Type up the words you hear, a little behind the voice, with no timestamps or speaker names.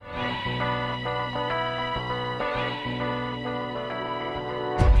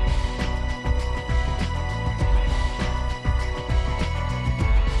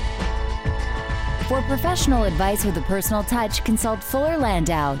For professional advice with a personal touch, consult Fuller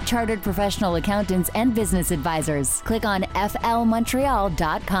Landau, Chartered Professional Accountants and Business Advisors. Click on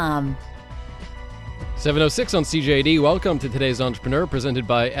flmontreal.com. 7:06 on CJD. Welcome to today's Entrepreneur, presented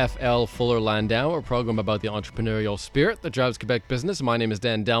by FL Fuller Landau, a program about the entrepreneurial spirit that drives Quebec business. My name is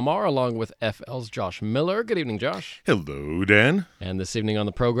Dan Delmar, along with FL's Josh Miller. Good evening, Josh. Hello, Dan. And this evening on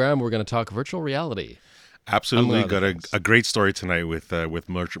the program, we're going to talk virtual reality. Absolutely. Got a great story tonight with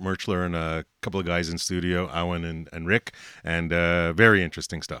Merchler and a couple of guys in studio, Awane and Rick, and very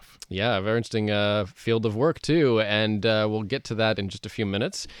interesting stuff. Yeah, very interesting field of work too, and we'll get to that in just a few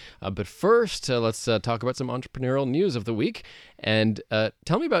minutes. But first, let's talk about some entrepreneurial news of the week. And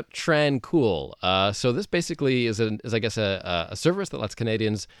tell me about Trancool. So this basically is I guess, a service that lets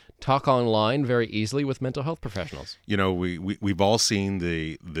Canadians talk online very easily with mental health professionals. You know, we've all seen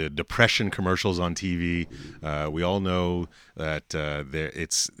the depression commercials on TV. We all know that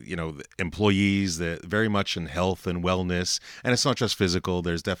it's, you know, employees that very much in health and wellness, and it's not just physical.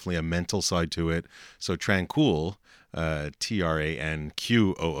 There's definitely a mental side to it. So Trancool, Tranquool,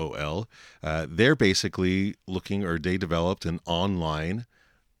 they're basically they developed an online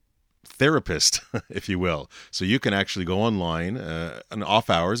therapist, if you will. So you can actually go online and off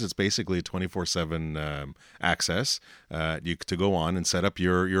hours. It's basically a 24/7 access to go on and set up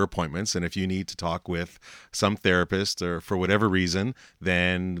your appointments. And if you need to talk with some therapist or for whatever reason,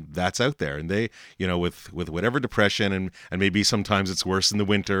 then that's out there. And they, you know, with whatever depression and maybe sometimes it's worse in the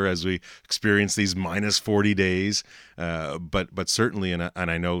winter as we experience these minus 40 days. But certainly, and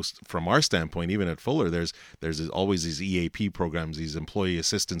I know from our standpoint, even at Fuller, there's always these EAP programs, these employee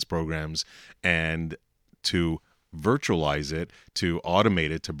assistance programs, and to virtualize it, to automate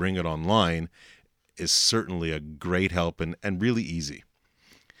it, to bring it online is certainly a great help and really easy.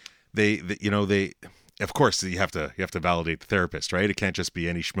 They of course you have to validate the therapist, right? It can't just be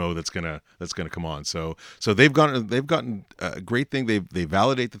any schmo that's gonna come on. So they've gotten a great thing. They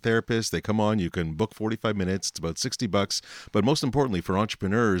validate the therapist. They come on. You can book 45 minutes. It's about $60. But most importantly, for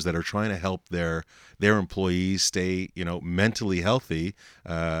entrepreneurs that are trying to help their employees stay, you know, mentally healthy,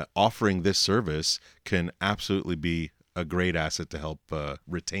 offering this service can absolutely be a great asset to help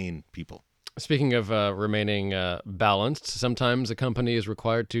retain people. Speaking of remaining balanced, sometimes a company is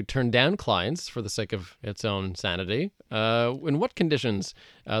required to turn down clients for the sake of its own sanity. In what conditions?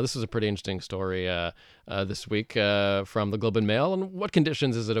 This is a pretty interesting story this week from the Globe and Mail. And what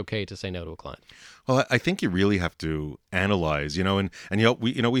conditions is it okay to say no to a client? Well, I think you really have to analyze, you know, and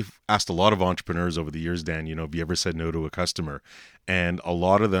we've asked a lot of entrepreneurs over the years, Dan, you know, have you ever said no to a customer? And a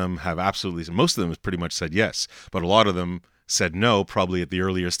lot of them have most of them have pretty much said yes, but a lot of them said no, probably at the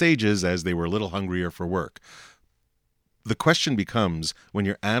earlier stages as they were a little hungrier for work. The question becomes, when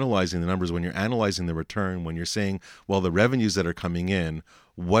you're analyzing the numbers, when you're analyzing the return, when you're saying, well, the revenues that are coming in,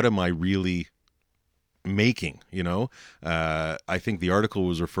 what am I really making? You know, I think the article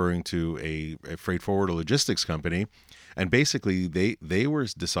was referring to a freight forwarder logistics company, and basically they were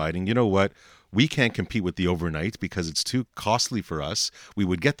deciding, you know what, we can't compete with the overnight because it's too costly for us. We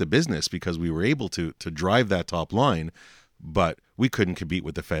would get the business because we were able to drive that top line, but we couldn't compete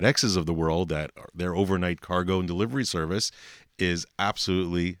with the FedExes of the world. That their overnight cargo and delivery service is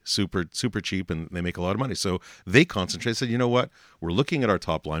absolutely super cheap, and they make a lot of money. So they concentrated, said, you know what, we're looking at our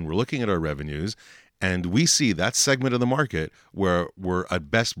top line, we're looking at our revenues, and we see that segment of the market where we're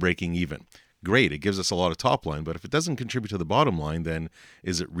at best breaking even. Great, it gives us a lot of top line, but if it doesn't contribute to the bottom line, then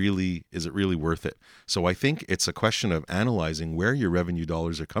is it really worth it? So I think it's a question of analyzing where your revenue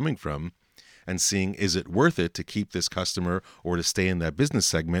dollars are coming from and seeing, is it worth it to keep this customer or to stay in that business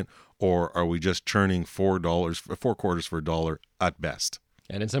segment, or are we just churning $4 4 quarters for a dollar at best?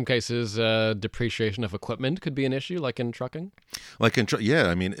 And in some cases, depreciation of equipment could be an issue, like in trucking. Yeah.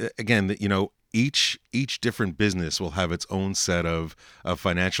 I mean, again, you know, each different business will have its own set of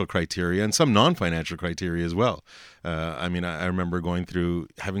financial criteria and some non-financial criteria as well. I mean, I remember going through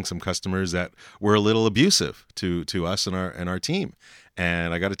having some customers that were a little abusive to us and our team.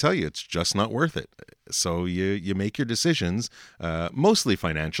 And I got to tell you, it's just not worth it. So you make your decisions, mostly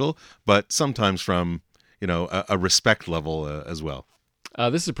financial, but sometimes from, you know, a respect level as well.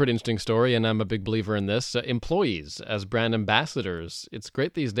 This is a pretty interesting story, and I'm a big believer in this. Employees as brand ambassadors. It's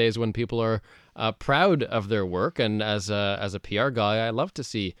great these days when people are proud of their work, and as a PR guy, I love to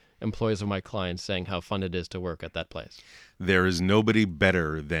see employees of my clients saying how fun it is to work at that place. There is nobody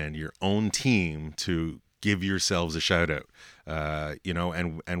better than your own team to give yourselves a shout out.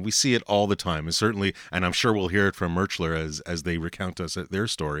 And we see it all the time, and certainly, and I'm sure we'll hear it from Merchler as they recount us their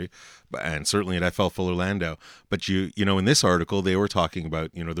story, and certainly at FL Fuller Landau. But in this article, they were talking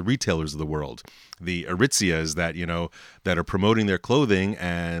about the retailers of the world, the Aritzias that are promoting their clothing,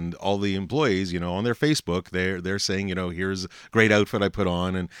 and all the employees, on their Facebook, they're saying, here's a great outfit I put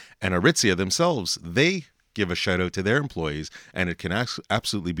on, and Aritzia themselves, they give a shout out to their employees, and it can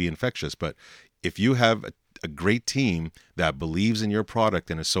absolutely be infectious. But if you have a great team that believes in your product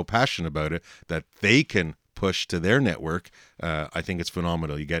and is so passionate about it that they can push to their network, I think it's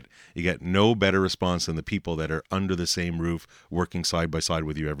phenomenal. You get no better response than the people that are under the same roof, working side by side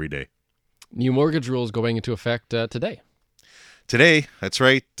with you every day. New mortgage rules going into effect today. Today, that's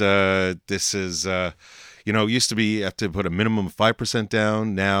right. This is, used to be you have to put a minimum of 5%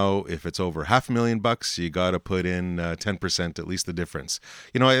 down. Now, if it's over $500,000, you got to put in 10%, at least the difference.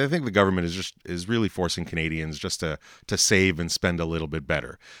 I think the government is really forcing Canadians just to save and spend a little bit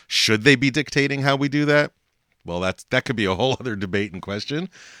better. Should they be dictating how we do that? Well, that could be a whole other debate and question.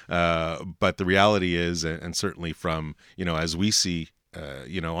 But the reality is, and certainly from, as we see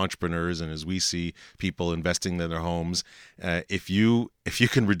entrepreneurs, and as we see people investing in their homes, if you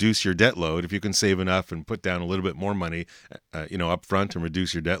can reduce your debt load, if you can save enough and put down a little bit more money, up front and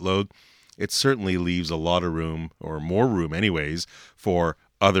reduce your debt load, it certainly leaves a lot of room, or more room anyways, for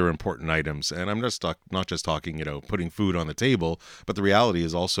other important items. And I'm not just talking, putting food on the table, but the reality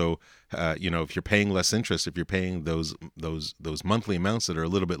is also, if you're paying less interest, if you're paying those monthly amounts that are a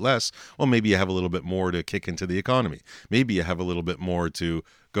little bit less, well, maybe you have a little bit more to kick into the economy. Maybe you have a little bit more to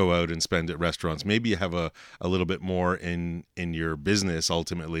go out and spend at restaurants. Maybe you have a little bit more in your business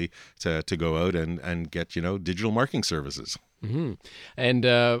ultimately to go out and get, digital marketing services. Mm-hmm.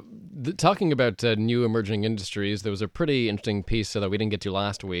 And talking about new emerging industries, there was a pretty interesting piece that we didn't get to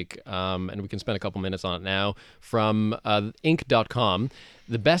last week, and we can spend a couple minutes on it now, from Inc.com,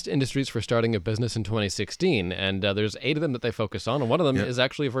 the best industries for starting a business in 2016. And there's 8 of them that they focus on, and one of them is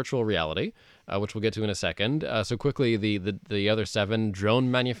actually virtual reality, which we'll get to in a second. So quickly, the other 7,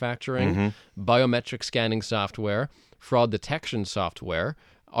 drone manufacturing, biometric scanning software, fraud detection software,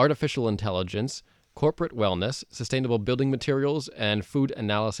 artificial intelligence, corporate wellness, sustainable building materials, and food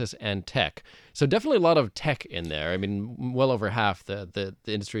analysis and tech. So definitely a lot of tech in there. I mean, well over half the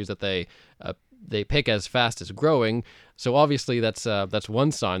industries that they pick as fast as growing. So obviously that's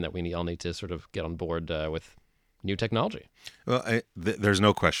one sign that we all need to sort of get on board with new technology. Well, there's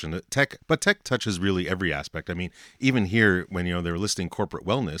no question that tech touches really every aspect. I mean, even here when they were listing corporate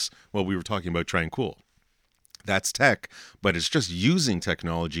wellness, well, we were talking about Try and Cool. That's tech, but it's just using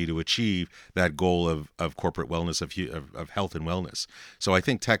technology to achieve that goal of corporate wellness, of health and wellness. So I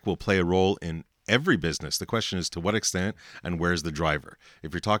think tech will play a role in every business. The question is to what extent and where's the driver?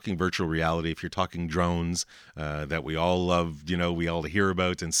 If you're talking virtual reality, if you're talking drones that we all love, we all hear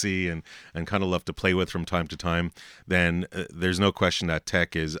about and see and kind of love to play with from time to time, then there's no question that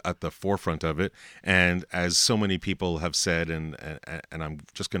tech is at the forefront of it. And as so many people have said, and I'm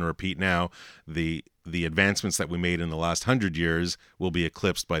just going to repeat now, the advancements that we made in the last 100 years will be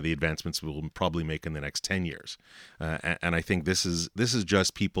eclipsed by the advancements we'll probably make in the next 10 years. And I think this is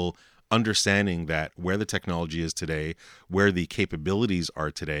just people understanding that where the technology is today, where the capabilities are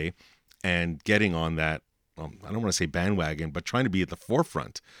today, and getting on that, I don't want to say bandwagon, but trying to be at the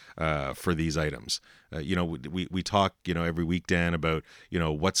forefront for these items. We talk, every week, Dan, about,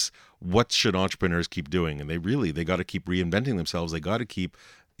 what should entrepreneurs keep doing? And they got to keep reinventing themselves. They got to keep,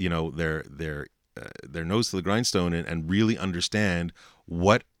 their nose to the grindstone and really understand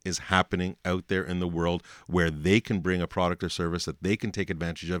what is happening out there in the world, where they can bring a product or service that they can take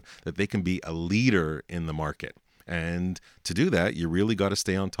advantage of, that they can be a leader in the market. And to do that, you really got to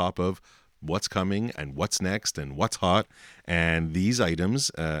stay on top of what's coming and what's next and what's hot. And these items,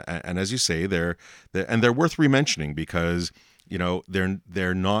 and as you say, they're worth re-mentioning because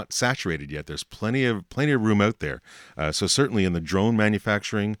they're not saturated yet. There's plenty of room out there. So certainly in the drone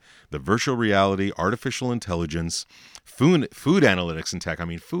manufacturing, the virtual reality, artificial intelligence, food analytics and tech. I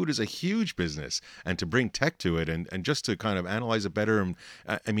mean, food is a huge business, and to bring tech to it and just to kind of analyze it better. And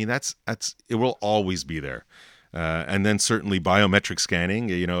I mean, that's it will always be there. And then certainly biometric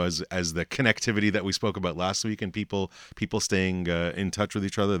scanning, as the connectivity that we spoke about last week, and people staying in touch with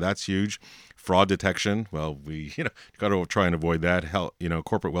each other, that's huge. Fraud detection, well, we got to try and avoid that. Health,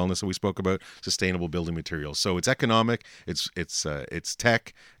 corporate wellness that we spoke about, sustainable building materials. So it's economic, it's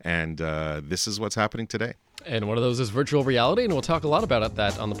tech, and this is what's happening today. And one of those is virtual reality, and we'll talk a lot about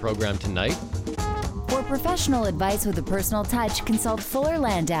that on the program tonight. For professional advice with a personal touch, consult Fuller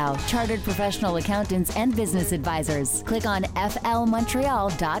Landau, Chartered Professional Accountants and Business Advisors. Click on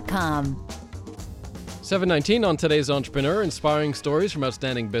flmontreal.com. 7:19 on today's Entrepreneur, inspiring stories from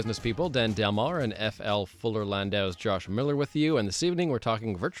outstanding business people. Dan Delmar and FL Fuller Landau's Josh Miller with you. And this evening we're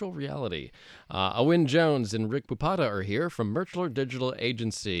talking virtual reality. Awane Jones and Rick Poupada are here from Montreal Digital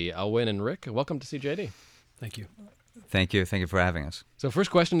Agency. Awane and Rick, welcome to CJD. Thank you. Thank you. Thank you for having us. So first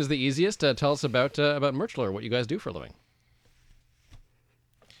question is the easiest. Tell us about Montreal, what you guys do for a living.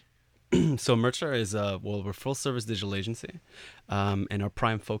 So Montreal is we're a full service digital agency, and our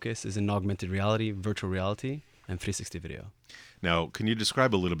prime focus is in augmented reality, virtual reality, and 360 video. Now, can you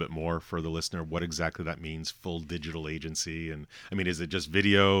describe a little bit more for the listener what exactly that means, full digital agency? And I mean, is it just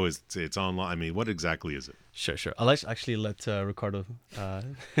video? Is it's online? I mean, what exactly is it? Sure. I'll actually let Ricardo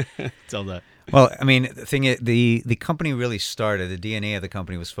tell that. Well, I mean, the thing is, the company really started, the DNA of the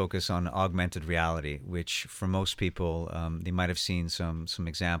company was focused on augmented reality, which for most people, they might have seen some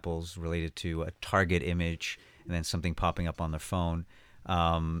examples related to a target image and then something popping up on their phone.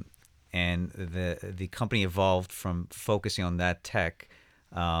 And the company evolved from focusing on that tech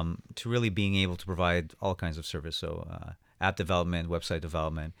to really being able to provide all kinds of service. So app development, website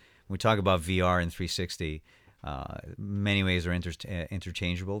development. When we talk about VR and 360, many ways are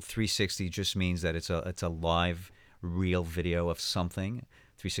interchangeable. 360 just means that it's a live, real video of something,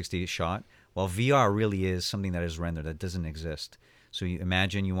 360 shot, while VR really is something that is rendered, that doesn't exist. So you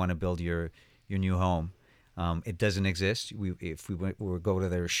imagine you want to build your new home. It doesn't exist. If we were go to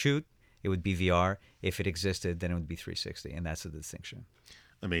their shoot, it would be VR. If it existed, then it would be 360, and that's the distinction.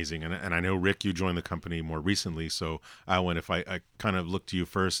 Amazing. And I know, Rick, you joined the company more recently, so Awane, if I kind of look to you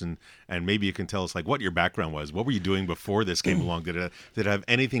first, and maybe you can tell us like what your background was. What were you doing before this came along? Did it have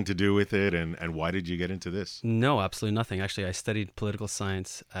anything to do with it, and why did you get into this? No, absolutely nothing. Actually, I studied political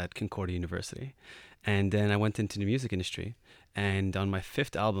science at Concordia University, and then I went into the music industry. And on my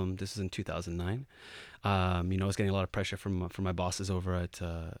fifth album, this was in 2009, I was getting a lot of pressure from my bosses over at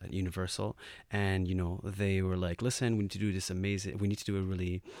Universal, and they were like, "Listen, we need to do this amazing. We need to do a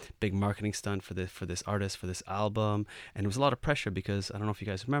really big marketing stunt for this artist for this album." And there was a lot of pressure because I don't know if you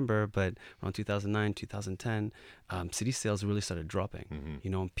guys remember, but around 2009, 2010, CD sales really started dropping.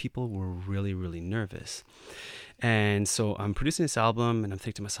 And people were really, really nervous. And so I'm producing this album, and I'm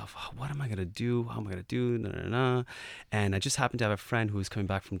thinking to myself, what am I gonna do? How am I gonna do? And I just happened to have a friend who was coming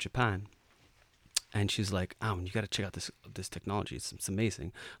back from Japan. And she's like, you got to check out this technology. It's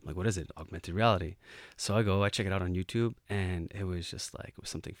amazing. I'm like, what is it? Augmented reality. So I check it out on YouTube, and it was just like, it was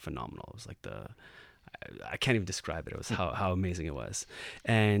something phenomenal. It was like I can't even describe it. It was how amazing it was.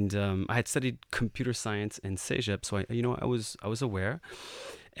 And I had studied computer science in Cégep, so I was aware.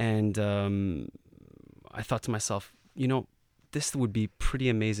 And I thought to myself, this would be pretty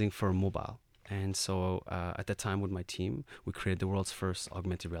amazing for mobile. And so at that time with my team, we created the world's first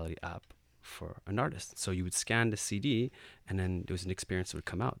augmented reality app for an artist. So you would scan the CD, and then there was an experience that would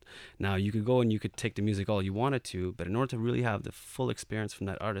come out. Now you could go and you could take the music all you wanted to, but in order to really have the full experience from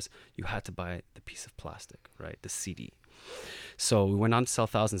that artist, you had to buy the piece of plastic, right? The CD. So we went on to sell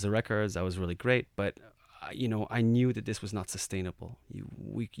thousands of records. That was really great, but I knew that this was not sustainable. You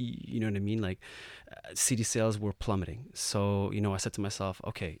know what I mean? Like CD sales were plummeting. So, I said to myself,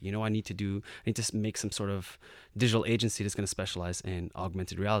 okay, I need to make some sort of digital agency that's going to specialize in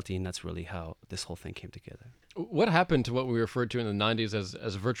augmented reality. And that's really how this whole thing came together. What happened to what we referred to in the 90s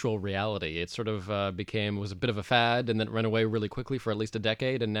as virtual reality? It sort of was a bit of a fad, and then it ran away really quickly for at least a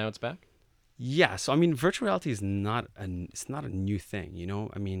decade, and now it's back? Yeah, so I mean, virtual reality is not a new thing,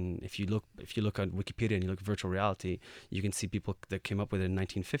 I mean, if you look at Wikipedia and you look at virtual reality, you can see people that came up with it in the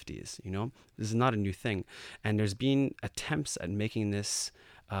 1950s. This is not a new thing, and there's been attempts at making this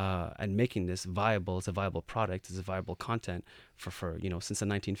viable as a viable product, as a viable content for since the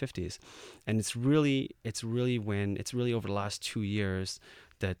 1950s, and it's really over the last 2 years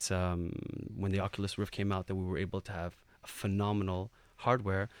that when the Oculus Rift came out, that we were able to have a phenomenal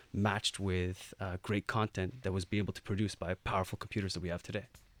hardware matched with great content that was be able to produce by powerful computers that we have today.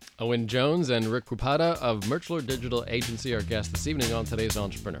 Awane Jones and Rick Poupada of Montreal Digital Agency are guests this evening on today's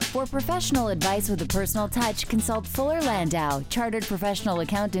Entrepreneur. For professional advice with a personal touch, consult Fuller Landau, Chartered Professional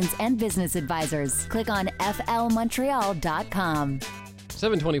Accountants and Business Advisors. Click on flmontreal.com.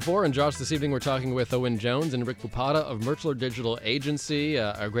 7:24, and Josh, this evening we're talking with Awane Jones and Rick Poupada of Montreal Digital Agency,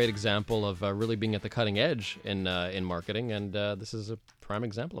 a great example of really being at the cutting edge in marketing, and this is a prime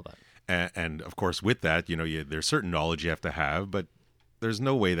example of that. And of course, with that, there's certain knowledge you have to have, but there's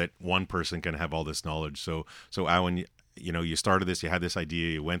no way that one person can have all this knowledge. So Awane, you started this, you had this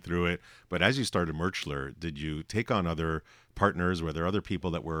idea, you went through it, but as you started Montreal, did you take on other partners? Were there other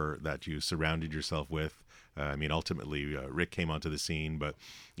people that you surrounded yourself with? I mean, ultimately, Rick came onto the scene, but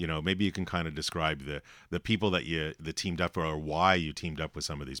maybe you can kind of describe the people that you teamed up for, or why you teamed up with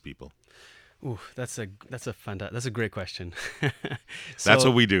some of these people. Ooh, that's a great question. That's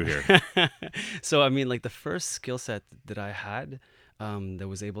what we do here. So I mean, like the first skill set that I had that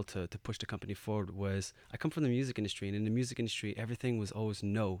was able to push the company forward was I come from the music industry, and in the music industry, everything was always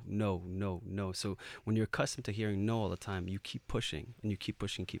no, no, no, no. So when you're accustomed to hearing no all the time, you keep pushing and you keep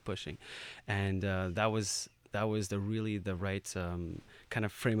pushing, and that was the right kind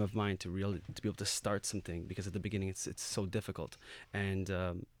of frame of mind to be able to start something, because at the beginning it's so difficult. And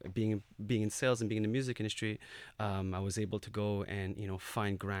being in sales and being in the music industry, I was able to go and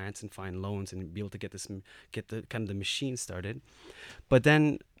find grants and find loans and be able to get the kind of the machine started. But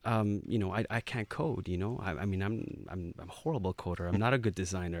then I can't code. I mean I'm a horrible coder. I'm not a good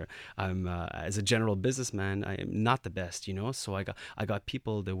designer. I'm as a general businessman, I am not the best. So I got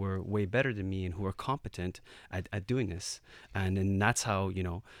people that were way better than me and who were competent at doing this. And then that's how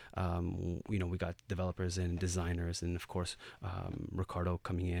we got developers and designers, and of course Ricardo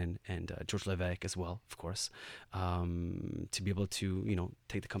coming in, and George Levesque as well, of course, to be able to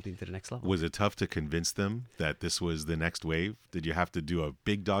take the company to the next level. Was it tough to convince them that this was the next wave? Did you have to do a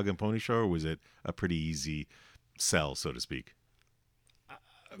big dog and pony show, or was it a pretty easy sell, so to speak?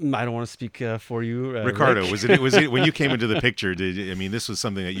 I don't want to speak for you, Ricardo. Rick. Was it when you came into the picture? This was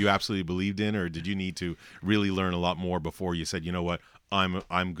something that you absolutely believed in, or did you need to really learn a lot more before you said, you know what,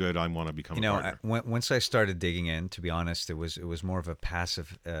 I'm good, I want to become a partner? Once I started digging in, to be honest, it was more of a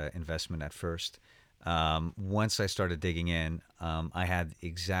passive investment at first. Once I started digging in, I had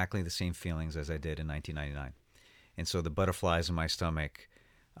exactly the same feelings as I did in 1999, and so the butterflies in my stomach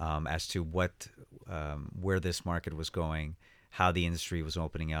as to where this market was going, how the industry was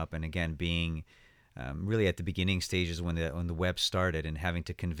opening up, and again, being really at the beginning stages when the web started, and having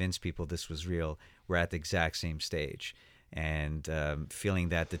to convince people this was real, we're at the exact same stage, and feeling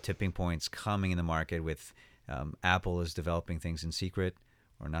that the tipping point's coming in the market with Apple is developing things in secret,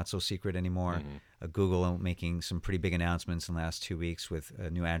 or not so secret anymore. Mm-hmm. Google making some pretty big announcements in the last 2 weeks with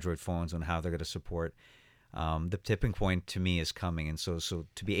new Android phones on how they're going to support. The tipping point to me is coming, and so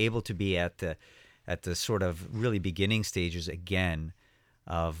to be able to be at the sort of really beginning stages again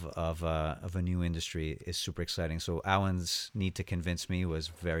of a new industry is super exciting. So Awane's need to convince me was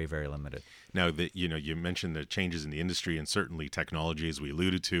very, very limited. Now that you mentioned the changes in the industry, and certainly technology, as we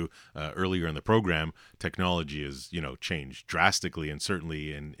alluded to earlier in the program, technology has changed drastically, and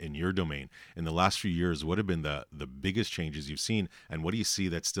certainly in your domain. In the last few years, what have been the biggest changes you've seen, and what do you see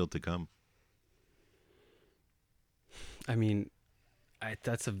that's still to come? I mean,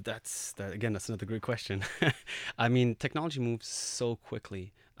 that's another great question. I mean, technology moves so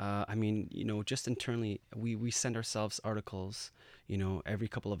quickly. Just internally, we send ourselves articles, every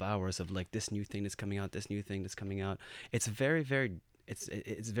couple of hours of like this new thing that's coming out, this new thing that's coming out. It's very, very,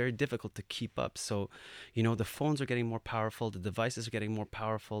 it's very difficult to keep up. So, the phones are getting more powerful, the devices are getting more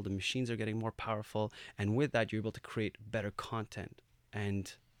powerful, the machines are getting more powerful, and with that, you're able to create better content.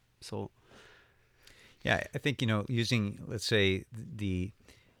 And so. Yeah, I think, using, let's say, you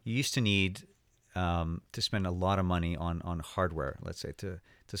used to need to spend a lot of money on hardware, let's say, to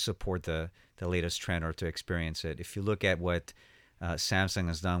support the latest trend or to experience it. If you look at what Samsung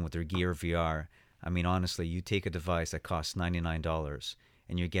has done with their Gear VR, I mean, honestly, you take a device that costs $99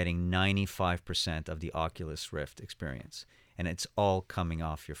 and you're getting 95% of the Oculus Rift experience, and it's all coming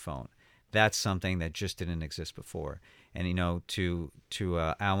off your phone. That's something that just didn't exist before. And, to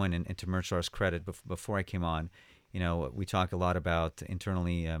Awane and to Merchar's credit, before I came on, we talk a lot about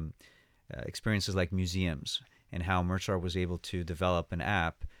internally experiences like museums, and how Merchar was able to develop an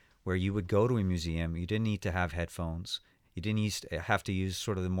app where you would go to a museum. You didn't need to have headphones. You didn't have to use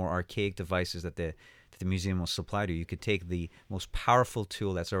sort of the more archaic devices that the museum will supply to you. You could take the most powerful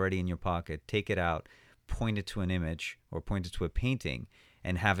tool that's already in your pocket, take it out, point it to an image or point it to a painting,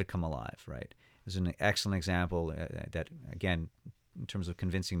 and have it come alive, right? There's an excellent example that, again, in terms of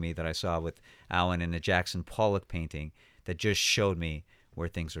convincing me, that I saw with Awane and a Jackson Pollock painting that just showed me where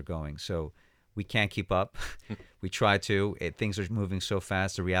things are going. So we can't keep up. We try to. Things are moving so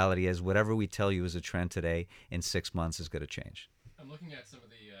fast. The reality is whatever we tell you is a trend today, in 6 months is going to change. I'm looking at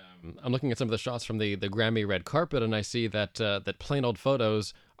some of the shots from the Grammy red carpet, and I see that that plain old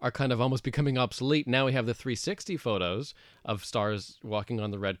photos are kind of almost becoming obsolete. Now we have the 360 photos of stars walking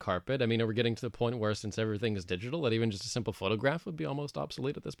on the red carpet. I mean, are we getting to the point where, since everything is digital, that even just a simple photograph would be almost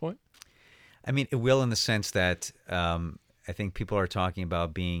obsolete at this point? I mean, it will, in the sense that I think people are talking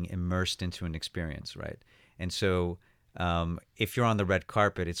about being immersed into an experience, right? And so if you're on the red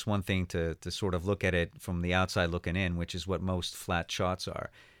carpet, it's one thing to sort of look at it from the outside looking in, which is what most flat shots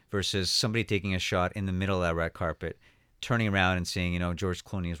are, versus somebody taking a shot in the middle of that red carpet, turning around and seeing, George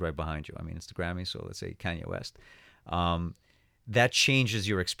Clooney is right behind you. I mean, it's the Grammy, so let's say Kanye West. that changes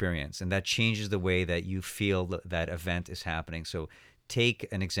your experience, and that changes the way that you feel that event is happening. So take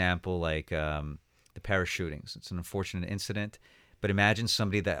an example like the Paris shootings. It's an unfortunate incident, but imagine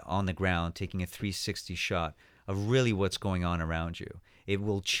somebody that on the ground taking a 360 shot of really what's going on around you. It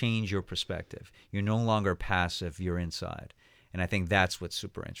will change your perspective. You're no longer passive, you're inside. And I think that's what's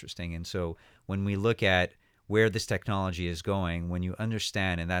super interesting. And so when we look at where this technology is going, when you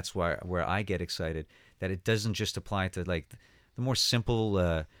understand, and that's where I get excited, that it doesn't just apply to like the more simple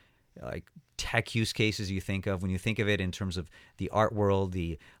like tech use cases you think of. When you think of it in terms of the art world,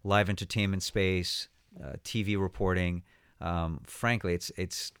 the live entertainment space, TV reporting, frankly,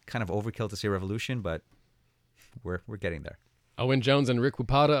 it's kind of overkill to say revolution, but we're getting there. Awane Jones and Rick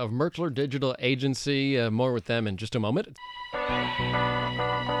Poupada of Montreal Digital Agency. More with them in just a moment.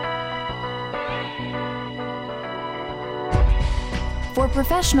 For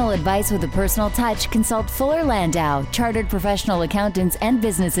professional advice with a personal touch, consult Fuller Landau, Chartered Professional Accountants and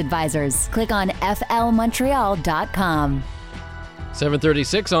Business Advisors. Click on flmontreal.com.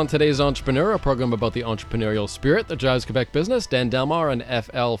 7:36 on today's Entrepreneur, a program about the entrepreneurial spirit that drives Quebec business. Dan Delmar and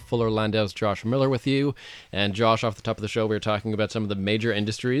FL Fuller Landau's Josh Miller with you. And Josh, off the top of the show, we were talking about some of the major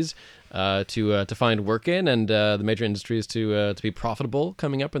industries to find work in, and the major industries to be profitable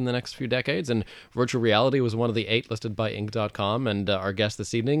coming up in the next few decades. And virtual reality was one of the 8 listed by Inc.com. And our guests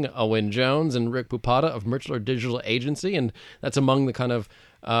this evening, Awane Jones and Rick Poupada of Montreal Digital Agency, and that's among the kind of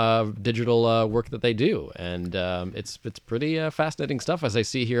digital work that they do, and it's pretty fascinating stuff, as I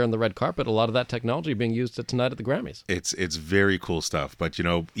see here on the red carpet. A lot of that technology being used tonight at the Grammys. It's very cool stuff, but you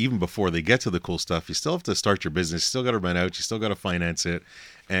know, even before they get to the cool stuff, you still have to start your business. You still got to run out. You still got to finance it,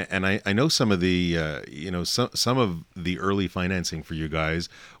 and I know some of the some of the early financing for you guys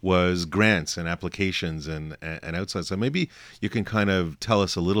was grants and applications and outside. So maybe you can kind of tell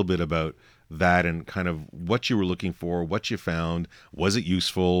us a little bit about that and kind of what you were looking for, what you found. Was it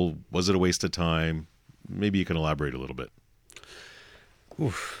useful? Was it a waste of time? Maybe you can elaborate a little bit.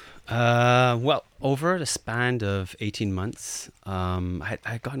 Well, over the span of 18 months, I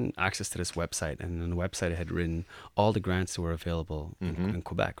had gotten access to this website, and on the website I had written all the grants that were available in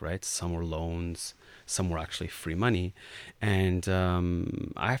Quebec, right? Some were loans, some were actually free money. And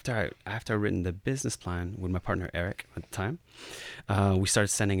after I written the business plan with my partner Eric at the time, we started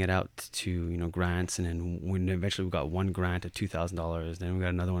sending it out to grants, and then when eventually we got one grant at $2,000, then we got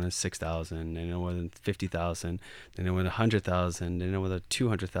another one at $6,000, and then another $50,000, then another $100,000, then another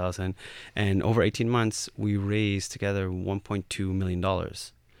 $200,000, and over 18 months we raised together $1.2 million.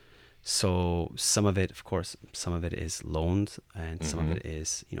 So some of it, of course, some of it is loans, and some of it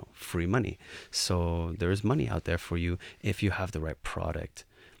is free money. So there is money out there for you if you have the right product,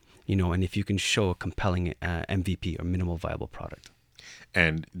 and if you can show a compelling MVP or minimal viable product.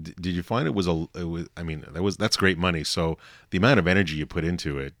 And did you find that's great money. So the amount of energy you put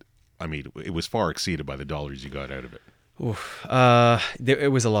into it, I mean, it was far exceeded by the dollars you got out of it.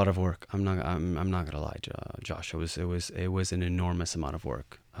 It was a lot of work. I'm not gonna lie, Josh. It was an enormous amount of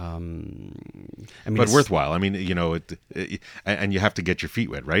work. But worthwhile. I mean, and you have to get your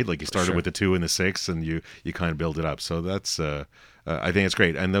feet wet, right? Like you started with the 2 and the 6, and you kind of build it up. So that's I think it's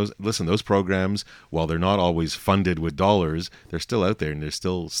great. And those programs, while they're not always funded with dollars, they're still out there, and there's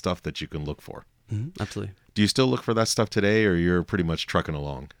still stuff that you can look for. Absolutely. Do you still look for that stuff today, or you're pretty much trucking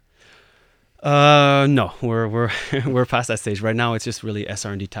along? No, we're past that stage. Right now, it's just really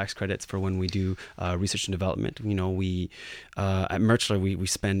SR&D tax credits for when we do research and development. We at Montreal we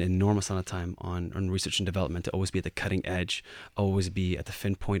spend an enormous amount of time on research and development to always be at the cutting edge, always be at the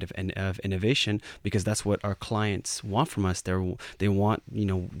fin point of innovation, because that's what our clients want from us. They want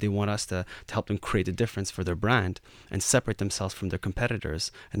us to help them create a difference for their brand and separate themselves from their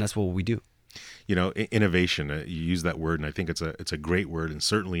competitors, and that's what we do. Innovation, you use that word, and I think it's a great word, and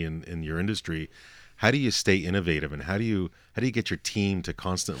certainly in your industry. How do you stay innovative, and how do you get your team to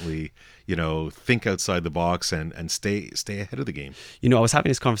constantly think outside the box and stay ahead of the game? I was having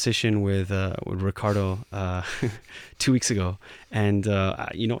this conversation with Ricardo 2 weeks ago, and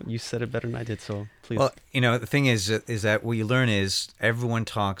you said it better than I did, so please. Well, the thing is that what you learn is everyone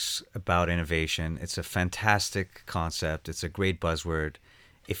talks about innovation. It's a fantastic concept. It's a great buzzword.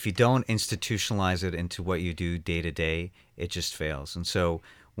 If you don't institutionalize it into what you do day to day, it just fails. And so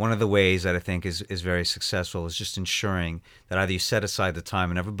one of the ways that I think is very successful is just ensuring that either you set aside the time,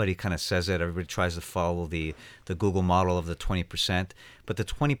 and everybody kind of says it, everybody tries to follow the Google model of the 20%, but the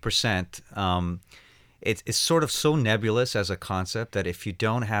 20%, it's sort of so nebulous as a concept that if you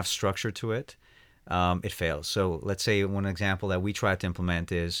don't have structure to it, it fails. So let's say one example that we try to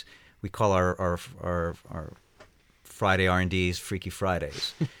implement is we call our Friday R&D's Freaky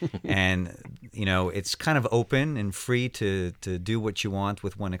Fridays. And, it's kind of open and free to do what you want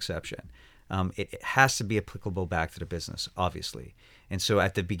with one exception. It has to be applicable back to the business, obviously. And so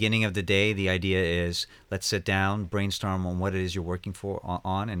at the beginning of the day, the idea is let's sit down, brainstorm on what it is you're working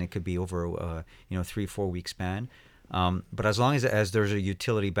on, and it could be over a 3-4 week span. But as long as there's a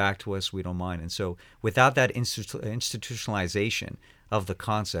utility back to us, we don't mind. And so without that institutionalization of the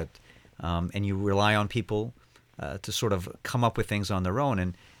concept, and you rely on people to sort of come up with things on their own,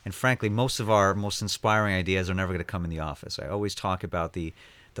 and frankly, most of our most inspiring ideas are never going to come in the office. I always talk about the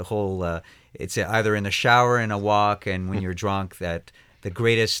whole, it's either in the shower, in a walk, and when you're drunk, that the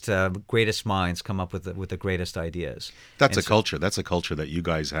greatest minds come up with the greatest ideas. That's a culture. That's a culture that you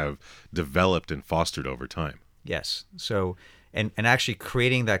guys have developed and fostered over time. Yes. So, and actually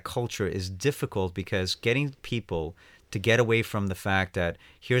creating that culture is difficult because getting people to get away from the fact that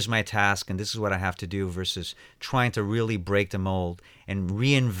here's my task and this is what I have to do versus trying to really break the mold and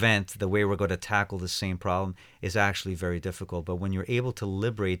reinvent the way we're going to tackle the same problem is actually very difficult. But when you're able to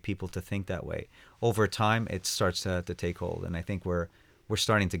liberate people to think that way, over time it starts to take hold. And I think we're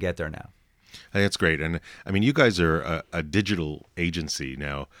starting to get there now. Hey, that's great. And I mean, you guys are a digital agency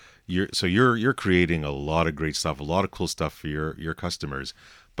now. You're creating a lot of great stuff, a lot of cool stuff for your customers,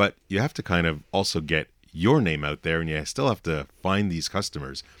 but you have to kind of also get your name out there, and you still have to find these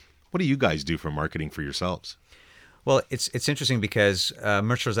customers. What do you guys do for marketing for yourselves? Well, it's interesting because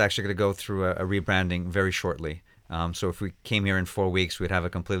Montreal is actually going to go through a rebranding very shortly. So if we came here in 4 weeks, we'd have a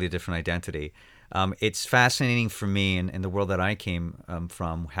completely different identity. It's fascinating for me in the world that I came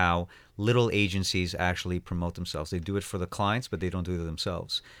from how little agencies actually promote themselves. They do it for the clients, but they don't do it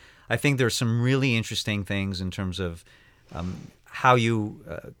themselves. I think there's some really interesting things in terms of how you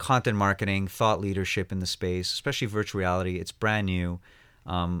content marketing, thought leadership in the space, especially virtual reality. It's brand new.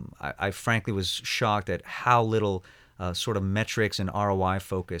 I frankly was shocked at how little sort of metrics and ROI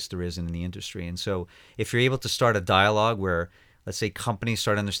focus there is in the industry. And so if you're able to start a dialogue where, let's say, companies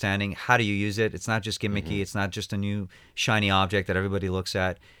start understanding how do you use it, it's not just gimmicky, it's not just a new shiny object that everybody looks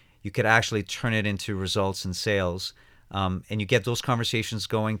at. You could actually turn it into results and sales. And you get those conversations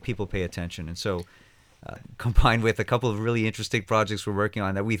going, people pay attention. And so combined with a couple of really interesting projects we're working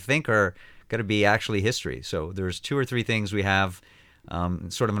on that we think are going to be actually history. So there's 2 or 3 things we have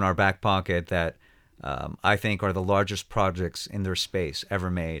sort of in our back pocket that I think are the largest projects in their space ever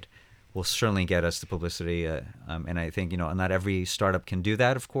made. Will certainly get us the publicity. And I think, not every startup can do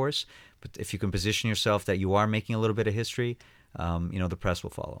that, of course. But if you can position yourself that you are making a little bit of history, the press will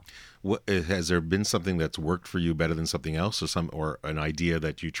follow. Has there been something that's worked for you better than something else, or an idea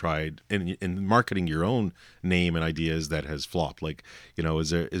that you tried in marketing your own name and ideas that has flopped? Like, is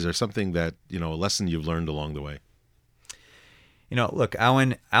there something that, a lesson you've learned along the way? Look,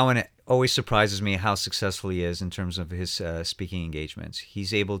 Awane always surprises me how successful he is in terms of his speaking engagements.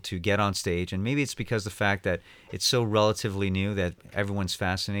 He's able to get on stage, and maybe it's because the fact that it's so relatively new that everyone's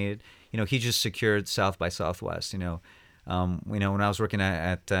fascinated. He just secured South by Southwest. When I was working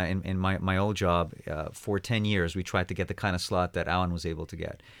in my old job for 10 years, we tried to get the kind of slot that Alan was able to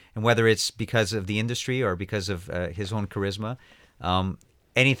get. And whether it's because of the industry or because of his own charisma,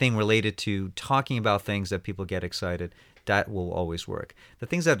 anything related to talking about things that people get excited, that will always work. The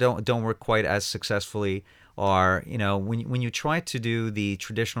things that don't work quite as successfully are, when you try to do the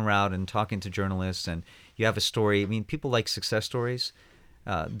traditional route and talking to journalists and you have a story. I mean, people like success stories.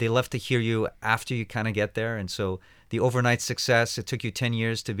 They love to hear you after you kind of get there. And so the overnight success, it took you 10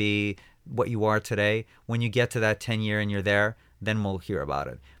 years to be what you are today. When you get to that 10 year and you're there, then we'll hear about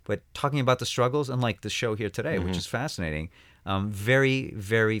it. But talking about the struggles, unlike the show here today, which is fascinating, very,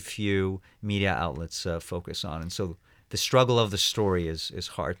 very few media outlets focus on. And so the struggle of the story is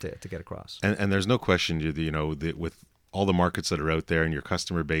hard to get across. And there's no question, with all the markets that are out there and your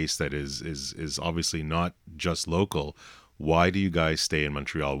customer base that is obviously not just local, why do you guys stay in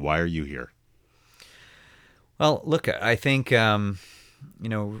Montreal? Why are you here? Well, look, I think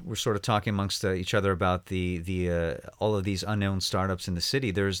we're sort of talking amongst each other about the all of these unknown startups in the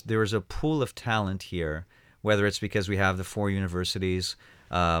city. There's a pool of talent here, whether it's because we have the 4 universities,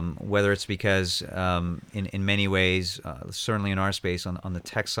 whether it's because in many ways, certainly in our space on the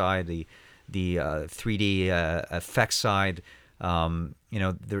tech side, the 3D effects side,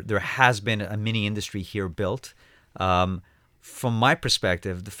 there has been a mini industry here built. From my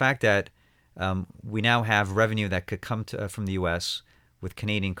perspective, the fact that we now have revenue that could come from the U.S. with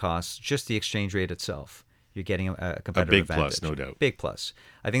Canadian costs, just the exchange rate itself, you're getting a competitive advantage. A big plus, no doubt. Big plus.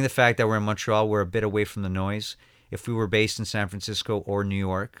 I think the fact that we're in Montreal, we're a bit away from the noise. If we were based in San Francisco or New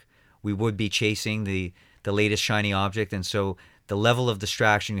York, we would be chasing the latest shiny object. And so the level of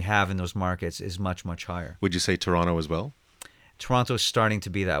distraction you have in those markets is much, much higher. Would you say Toronto as well? Toronto is starting to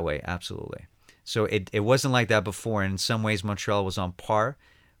be that way, absolutely. So it wasn't like that before. And in some ways, Montreal was on par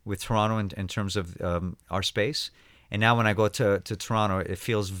with Toronto in terms of our space. And now when I go to Toronto, it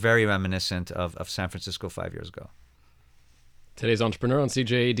feels very reminiscent of San Francisco 5 years ago. Today's Entrepreneur on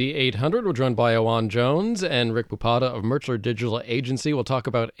CJAD 800. We're joined by Awane Jones and Rick Poupada of Montreal Digital Agency. We'll talk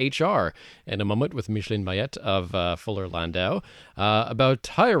about HR in a moment with Micheline Maillet of Fuller Landau, about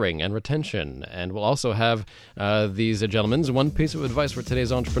hiring and retention. And we'll also have these gentlemen's one piece of advice for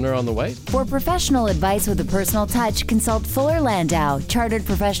today's Entrepreneur on the way. For professional advice with a personal touch, consult Fuller Landau, Chartered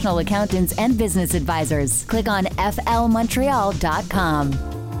Professional Accountants and Business Advisors. Click on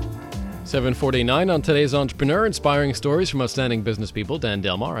flmontreal.com. 7:49 on today's Entrepreneur, inspiring stories from outstanding business people. Dan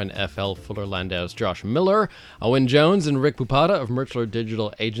Delmar and FL Fuller Landau's Josh Miller. Awane Jones and Rick Poupada of Montreal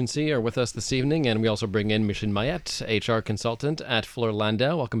Digital Agency are with us this evening, and we also bring in Micheline Maillet, HR consultant at Fuller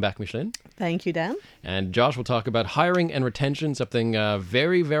Landau. Welcome back, Micheline. Thank you, Dan. And Josh will talk about hiring and retention, something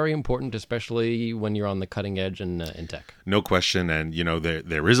very, very important, especially when you're on the cutting edge in tech. No question. And,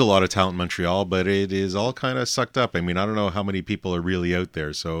 there is a lot of talent in Montreal, but it is all kind of sucked up. I mean, I don't know how many people are really out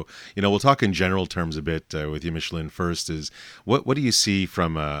there. So, we'll talk in general terms a bit with you, Micheline. First is, what do you see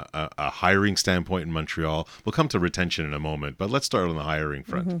from a hiring standpoint in Montreal? We'll come to retention in a moment, but let's start on the hiring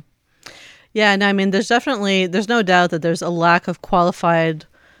front. Mm-hmm. Yeah, and I mean, there's no doubt that there's a lack of qualified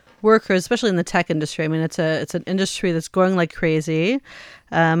workers, especially in the tech industry. I mean, it's an industry that's growing like crazy.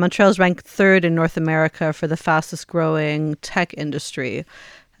 Montreal's ranked third in North America for the fastest growing tech industry.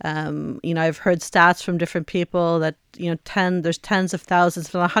 I've heard stats from different people that, there's tens of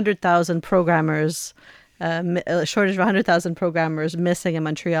thousands, 100,000 programmers, a shortage of 100,000 programmers missing in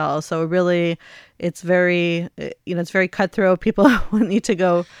Montreal. So really, it's very cutthroat. People need to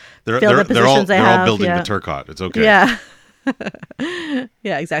go fill the positions they have. They're all building the Turcotte. It's okay. Yeah.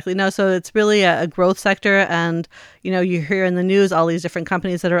 Yeah, exactly. No, so it's really a growth sector, and you hear in the news all these different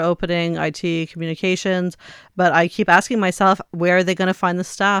companies that are opening IT, communications, but I keep asking myself, where are they going to find the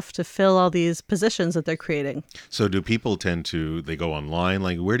staff to fill all these positions that they're creating? So do people they go online?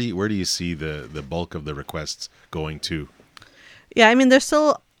 Like where do you see the bulk of the requests going to? Yeah, I mean, they're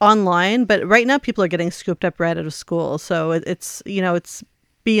still online, but right now people are getting scooped up right out of school. So it's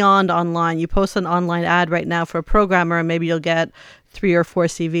beyond online. You post an online ad right now for a programmer, and maybe you'll get 3 or 4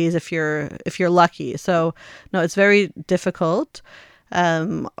 CVs if you're lucky. So no, it's very difficult.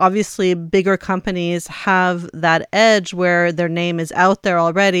 Obviously, bigger companies have that edge where their name is out there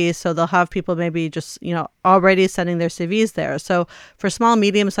already, so they'll have people maybe just already sending their CVs there. So for small,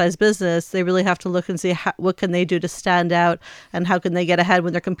 medium-sized business, they really have to look and see what can they do to stand out, and how can they get ahead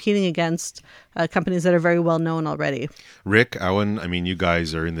when they're competing against companies that are very well known already. Rick, Awane, I mean, you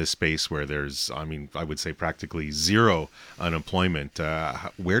guys are in this space where there's, I would say practically zero unemployment.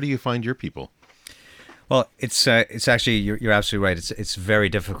 Where do you find your people? Well, it's actually you're absolutely right. It's very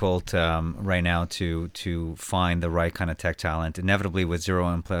difficult right now to find the right kind of tech talent. Inevitably, with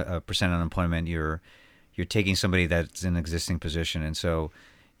 0% unemployment, you're taking somebody that's in an existing position, and so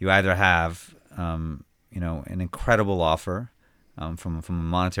you either have an incredible offer from a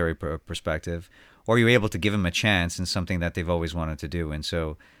monetary perspective, or you're able to give them a chance in something that they've always wanted to do. And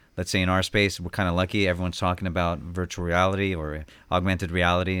so, let's say in our space, we're kind of lucky. Everyone's talking about virtual reality or augmented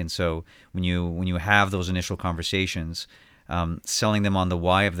reality. And so when you have those initial conversations, selling them on the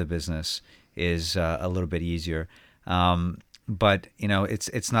why of the business is a little bit easier. But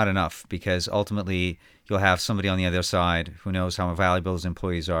it's not enough, because ultimately you'll have somebody on the other side who knows how valuable those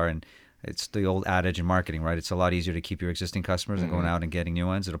employees are. And it's the old adage in marketing, right? It's a lot easier to keep your existing customers than going out and getting new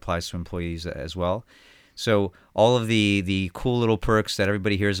ones. It applies to employees as well. So all of the cool little perks that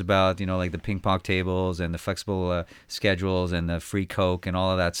everybody hears about, like the ping pong tables and the flexible schedules and the free Coke and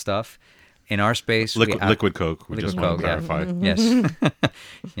all of that stuff, in our space, liquid Coke. We just want to clarify. Yeah. Yes.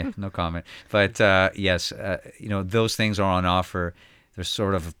 Yeah. No comment. But yes, those things are on offer. They're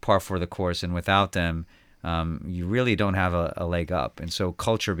sort of par for the course, and without them, you really don't have a leg up. And so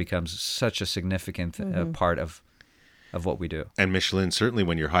culture becomes such a significant part of what we do. And Micheline, certainly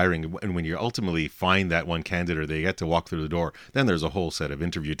when you're hiring and when you ultimately find that one candidate, they get to walk through the door, then there's a whole set of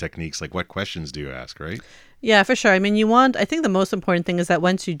interview techniques, like what questions do you ask, right? Yeah, for sure. I mean, I think the most important thing is that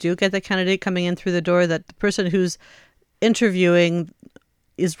once you do get the candidate coming in through the door, that the person who's interviewing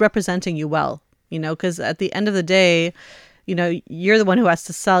is representing you well, because at the end of the day, you're the one who has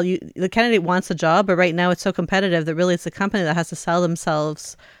to sell. The candidate wants a job, but right now it's so competitive that really it's the company that has to sell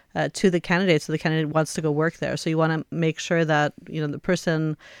themselves to the candidate, so the candidate wants to go work there. So you want to make sure that the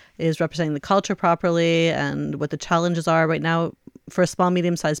person is representing the culture properly and what the challenges are. Right now, for a small,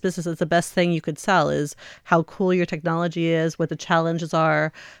 medium-sized business, it's the best thing you could sell is how cool your technology is, what the challenges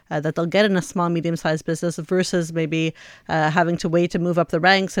are that they'll get in a small, medium-sized business versus maybe having to wait to move up the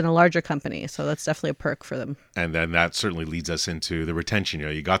ranks in a larger company. So that's definitely a perk for them. And then that certainly leads us into the retention.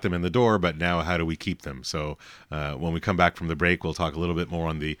 You got them in the door, but now how do we keep them? So when we come back from the break, we'll talk a little bit more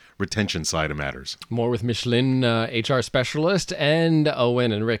on the retention side of matters. More with Micheline, HR specialist, and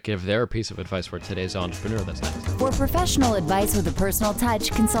Awane and Rick give their piece of advice for today's entrepreneur. That's next. For professional advice with a personal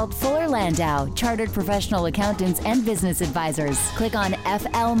touch, consult Fuller Landau, Chartered Professional Accountants and Business Advisors. Click on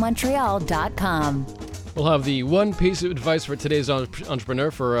flmontreal.com. We'll have the one piece of advice for today's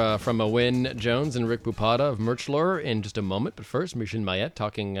entrepreneur from Awane Jones and Rick Poupada of Montreal in just a moment. But first, Micheline Maillet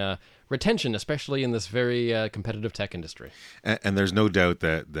talking retention, especially in this very competitive tech industry. And there's no doubt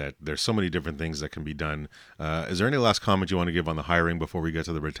that there's so many different things that can be done. Is there any last comment you want to give on the hiring before we get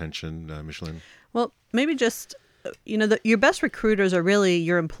to the retention, Micheline? Well, maybe just, your best recruiters are really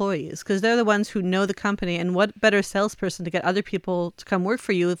your employees because they're the ones who know the company. And what better salesperson to get other people to come work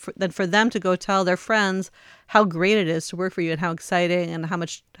for you than for them to go tell their friends how great it is to work for you and how exciting and how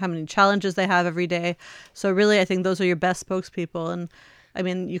many challenges they have every day. So really, I think those are your best spokespeople. And I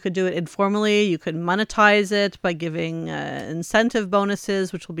mean, you could do it informally. You could monetize it by giving incentive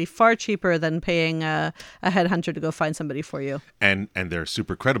bonuses, which will be far cheaper than paying a headhunter to go find somebody for you. And they're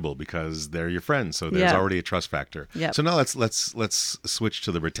super credible because they're your friends, so there's already a trust factor. Yep. So now let's switch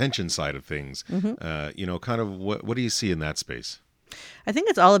to the retention side of things. Kind of what do you see in that space? I think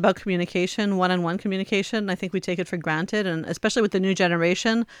it's all about communication, one-on-one communication. I think we take it for granted, and especially with the new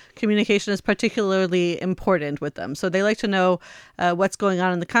generation, communication is particularly important with them. So they like to know what's going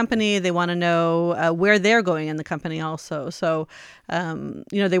on in the company. They want to know where they're going in the company also. So,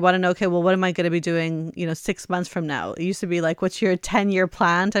 they want to know, okay, well, what am I going to be doing, 6 months from now? It used to be like, what's your 10-year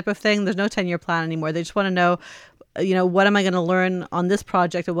plan type of thing? There's no 10-year plan anymore. They just want to know, what am I going to learn on this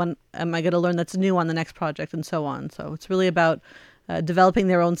project, and what am I going to learn that's new on the next project, and so on. So it's really about developing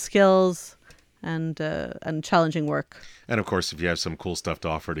their own skills and challenging work. And of course, if you have some cool stuff to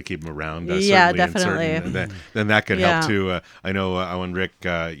offer to keep them around, definitely. Then that could help too. I know, Awane, Rick,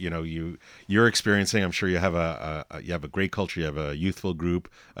 you're experiencing. I'm sure you have a great culture. You have a youthful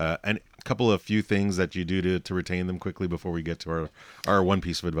group, and a couple of few things that you do to retain them quickly before we get to our one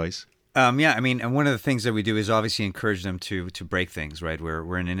piece of advice. And one of the things that we do is obviously encourage them to break things, right?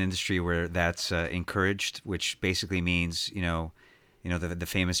 We're in an industry where that's encouraged, which basically means, the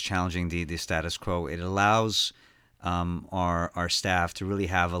famous challenging the status quo. It allows our staff to really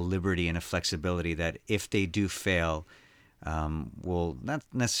have a liberty and a flexibility that if they do fail, will not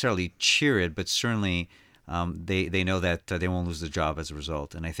necessarily cheer it, but certainly they know that they won't lose the job as a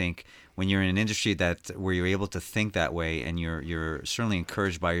result. And I think when you're in an industry where you're able to think that way and you're certainly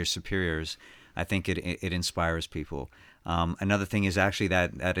encouraged by your superiors, I think it inspires people. Another thing is actually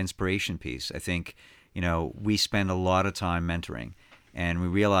that inspiration piece. I think, we spend a lot of time mentoring, and we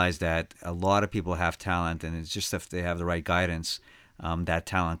realize that a lot of people have talent, and it's just if they have the right guidance, that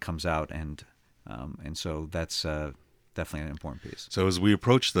talent comes out, and so that's definitely an important piece. So as we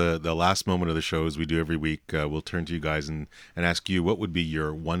approach the last moment of the show, as we do every week, we'll turn to you guys and ask you what would be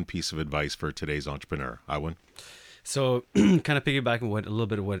your one piece of advice for today's entrepreneur. Awane? So kind of piggybacking a little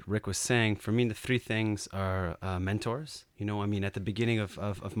bit of what Rick was saying, for me, the three things are mentors. At the beginning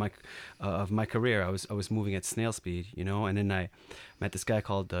of my career, I was moving at snail speed, and then I met this guy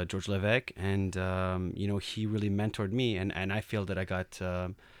called George Levesque, and, he really mentored me, and I feel that I got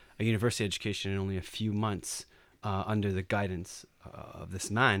a university education in only a few months under the guidance of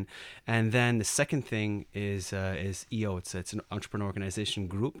this man. And then the second thing is EO. It's an entrepreneur organization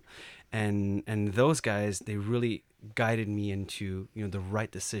group, and those guys, they really guided me into the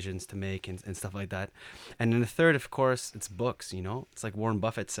right decisions to make and stuff like that. And then the third, of course, it's books. It's like Warren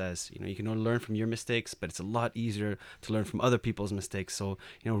Buffett says, you can only learn from your mistakes, but it's a lot easier to learn from other people's mistakes. So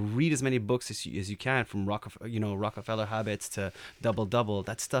read as many books as you can, from Rockefeller Habits to Double.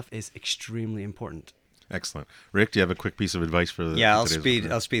 That stuff is extremely important. Excellent. Rick, do you have a quick piece of advice for the I'll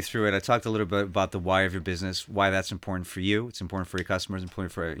speed through it. I talked a little bit about the why of your business, why that's important for you. It's important for your customers,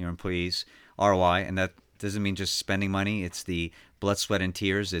 important for your employees, ROI, and that doesn't mean just spending money. It's the blood, sweat, and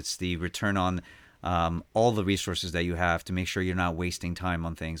tears. It's the return on all the resources that you have to make sure you're not wasting time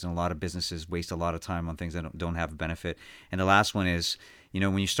on things. And a lot of businesses waste a lot of time on things that don't have a benefit. And the last one is,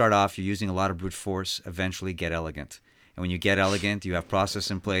 when you start off, you're using a lot of brute force. Eventually get elegant. And when you get elegant, you have process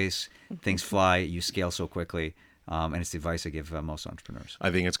in place, things fly, you scale so quickly And it's the advice I give most entrepreneurs.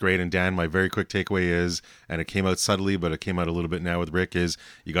 I think it's great. And Dan, my very quick takeaway is, and it came out subtly, but it came out a little bit now with Rick, is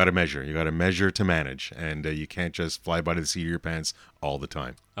you got to measure. You got to measure to manage. And you can't just fly by the seat of your pants all the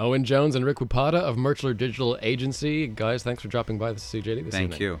time. Owen Jones and Rick Poupada of Montreal Digital Agency. Guys, thanks for dropping by the CJD this evening.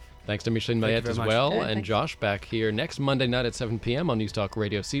 Thank you. Thanks to Micheline Thank you Maillet very as much. well. Yeah, and thanks. Josh back here next Monday night at 7 p.m. on News Talk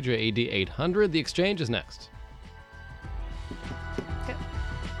Radio CJAD 800. The Exchange is next.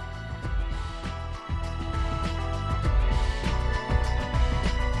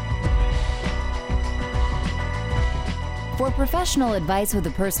 For professional advice with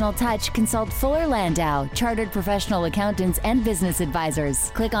a personal touch, consult Fuller Landau, Chartered Professional Accountants and Business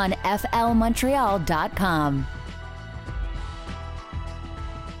Advisors. Click on flmontreal.com.